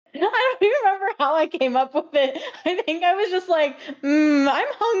remember how I came up with it. I think I was just like, I'm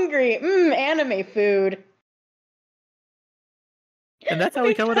hungry. Anime food. And that's how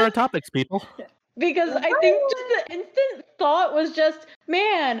we covered our Because topics, people. because I think just the instant thought was just,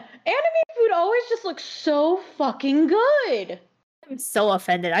 man, anime food always just looks so fucking good. I'm so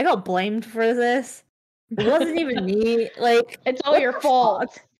offended. I got blamed for this. It wasn't even me. Like, It's all what your the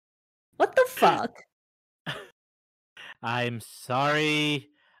fault. fuck? What the fuck? I'm sorry.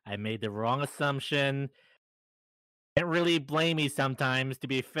 I made the wrong assumption. Can't really blame me sometimes, to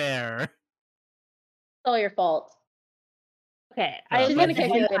be fair. It's all your fault. Okay, I She's but gonna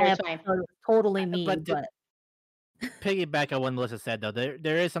kick you later, it's fine. Totally me, but but piggyback on what Melissa said, though,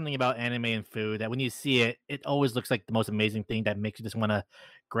 there is something about anime and food that when you see it, it always looks like the most amazing thing that makes you just want to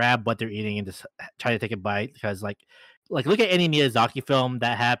grab what they're eating and just try to take a bite. Because like look at any Miyazaki film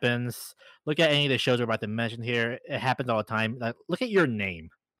that happens. Look at any of the shows we're about to mention here. It happens all the time. Like, look at Your Name.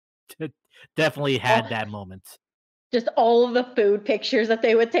 It definitely had that moment. Just all of the food pictures that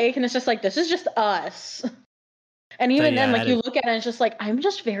they would take, and it's just like, this is just us. And even then, like, you look at it and it's just like, I'm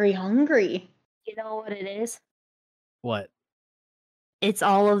just very hungry. you know what it is? What? It's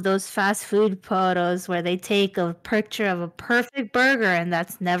all of those fast food photos where they take a picture of a perfect burger and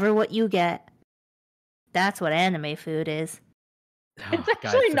that's never what you get. That's what anime food is. It's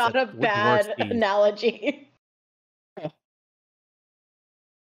actually not a bad analogy.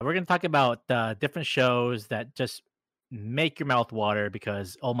 We're going to talk about different shows that just make your mouth water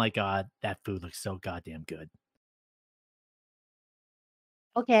because, oh my god, that food looks so goddamn good.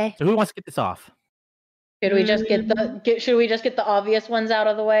 Okay. So who wants to get this off? Should we just get the obvious ones out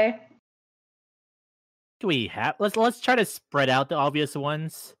of the way? Do we have? Let's try to spread out the obvious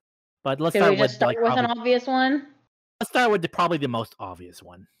ones. But let's Should start we just with start with an obvious one? Let's start with probably the most obvious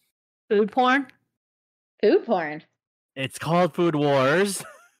one. Food porn? Food porn. It's called Food Wars.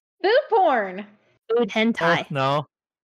 Food porn. Food hentai. Oh, no.